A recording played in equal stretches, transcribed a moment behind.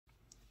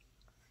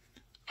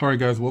All right,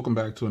 guys, welcome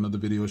back to another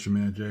video. It's your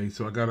man Jay.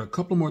 So I got a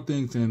couple more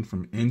things in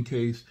from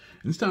Encased,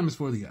 and this time is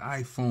for the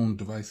iPhone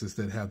devices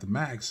that have the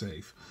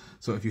MagSafe.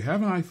 So if you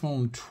have an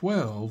iPhone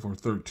 12 or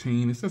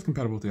 13, it says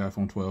compatible with the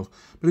iPhone 12,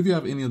 but if you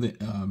have any of the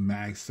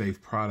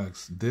MagSafe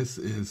products, this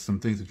is some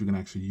things that you can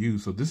actually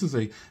use. So this is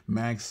a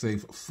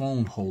MagSafe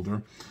phone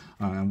holder,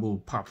 and we'll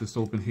pop this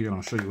open here and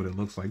I'll show you what it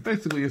looks like.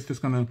 Basically, it's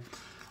just gonna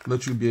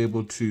let you be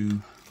able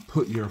to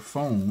put your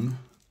phone,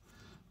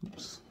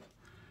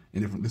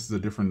 this is a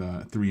different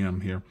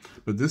 3M here,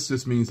 but this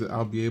just means that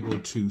I'll be able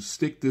to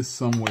stick this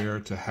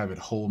somewhere to have it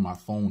hold my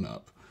phone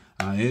up.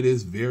 It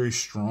is very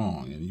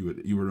strong, and you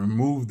would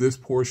remove this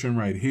portion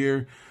right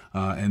here,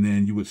 and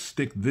then you would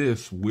stick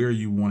this where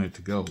you want it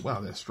to go.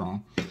 Wow, that's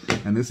strong.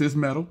 And this is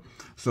metal,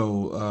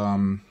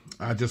 so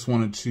I just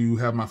wanted to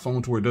have my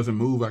phone to where it doesn't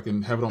move. I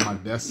can have it on my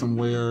desk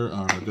somewhere,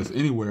 or just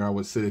anywhere I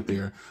would sit it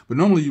there. But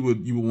normally you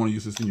would want to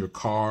use this in your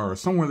car or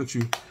somewhere that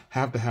you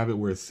have to have it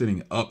where it's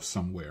sitting up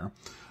somewhere.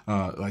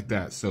 Like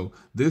that. So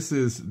this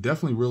is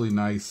definitely really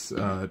nice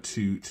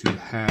to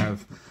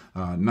have.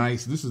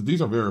 Nice.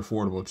 These are very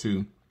affordable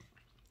too.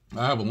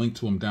 I have a link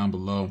to them down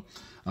below,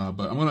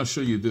 but I'm going to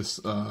show you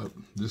this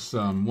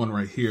one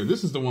right here.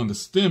 This is the one. The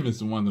stem is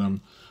the one that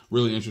I'm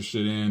really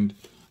interested in,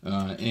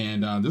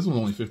 and this one's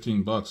only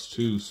 15 bucks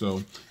too.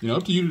 So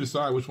up to you to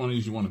decide which one of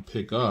these you want to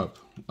pick up.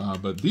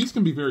 But these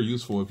can be very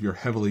useful if you're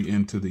heavily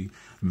into the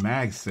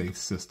MagSafe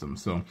system.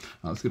 So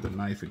let's get the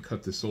knife and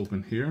cut this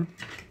open here.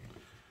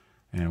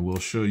 And we'll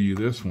show you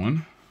this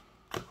one.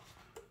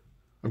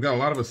 I've got a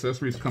lot of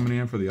accessories coming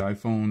in for the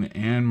iPhone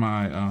and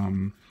my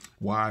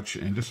watch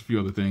and just a few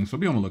other things, so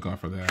be on the lookout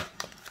for that.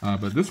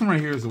 But this one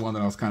right here is the one that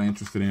I was kind of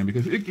interested in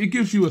because it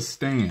gives you a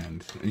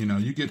stand.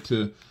 You get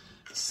to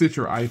sit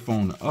your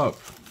iPhone up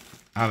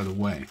out of the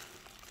way.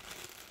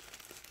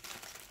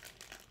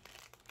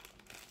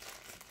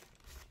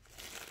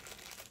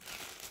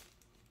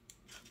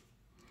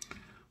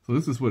 So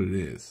this is what it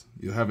is.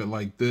 You'll have it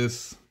like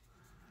this,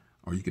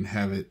 or you can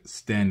have it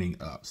standing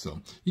up.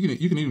 So you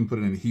can even put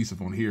an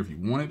adhesive on here if you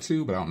wanted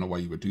to, but I don't know why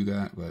you would do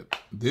that. But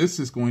this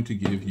is going to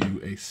give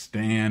you a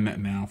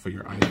stand now for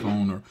your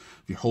iPhone, or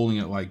if you're holding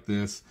it like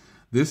this.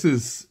 This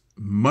is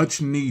much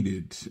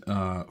needed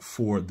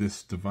for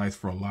this device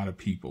for a lot of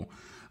people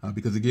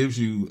because it gives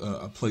you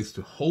a place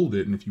to hold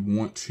it. And if you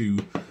want to,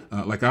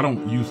 like I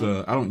don't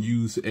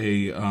use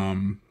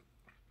a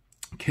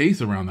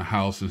case around the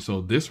house, and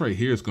so this right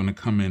here is going to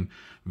come in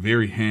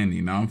very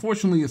handy. Now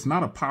unfortunately it's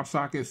not a pop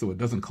socket, so it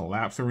doesn't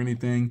collapse or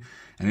anything,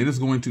 and it is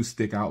going to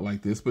stick out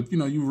like this, but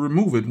you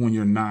remove it when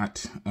you're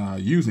not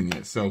using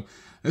it. So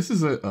this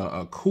is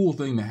a cool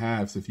thing to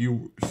have. So if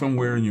you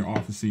somewhere in your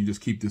office and you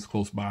just keep this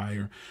close by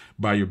or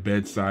by your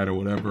bedside or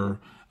whatever,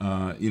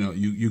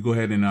 you go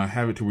ahead and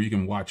have it to where you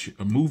can watch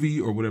a movie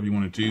or whatever you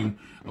want to do,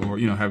 or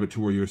have it to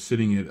where you're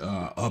sitting it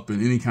up in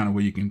any kind of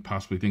way you can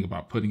possibly think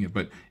about putting it.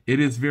 But it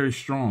is very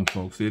strong,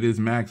 folks. It is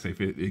MagSafe.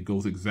 It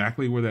goes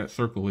exactly where that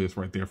circle is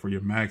right there for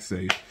your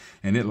MagSafe,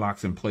 and it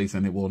locks in place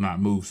and it will not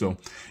move. So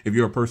if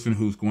you're a person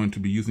who's going to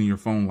be using your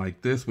phone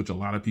like this, which a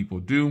lot of people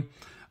do,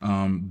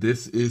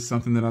 this is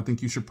something that I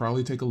think you should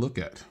probably take a look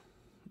at.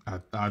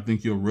 I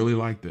think you'll really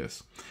like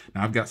this.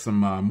 Now I've got some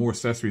more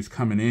accessories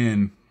coming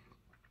in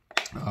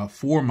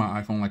for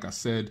my iPhone, like I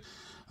said,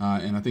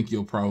 and I think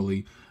you'll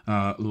probably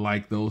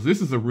like those.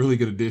 This is a really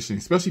good addition,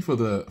 especially for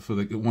the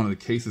one of the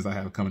cases I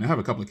have coming. I have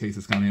a couple of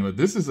cases coming in, but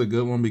this is a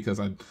good one because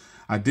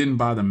I didn't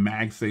buy the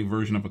MagSafe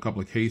version of a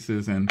couple of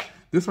cases, and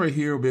this right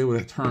here will be able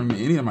to turn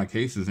any of my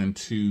cases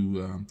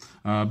into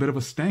a bit of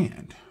a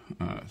stand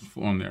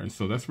on there.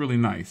 So that's really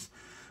nice.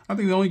 I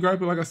think the only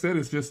gripe, like I said,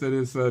 is just that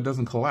it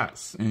doesn't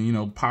collapse.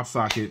 And, pop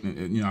socket,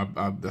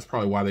 that's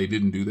probably why they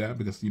didn't do that,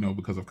 because,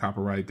 because of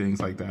copyright,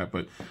 things like that.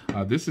 But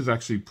this is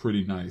actually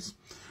pretty nice.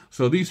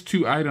 So these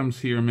two items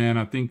here, man,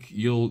 I think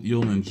you'll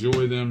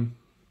enjoy them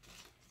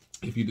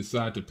if you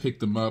decide to pick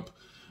them up.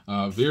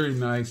 Very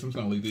nice. I'm just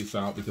going to leave these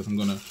out because I'm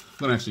going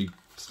to actually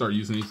start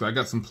using these. So I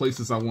got some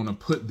places I want to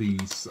put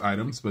these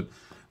items, but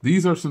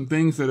these are some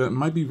things that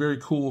might be very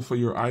cool for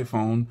your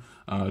iPhone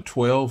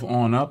 12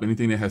 on up.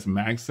 Anything that has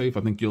MagSafe, I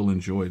think you'll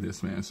enjoy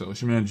this, man. So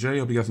it's your man Jay.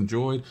 Hope you guys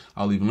enjoyed.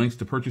 I'll leave links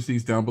to purchase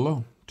these down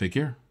below. Take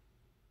care.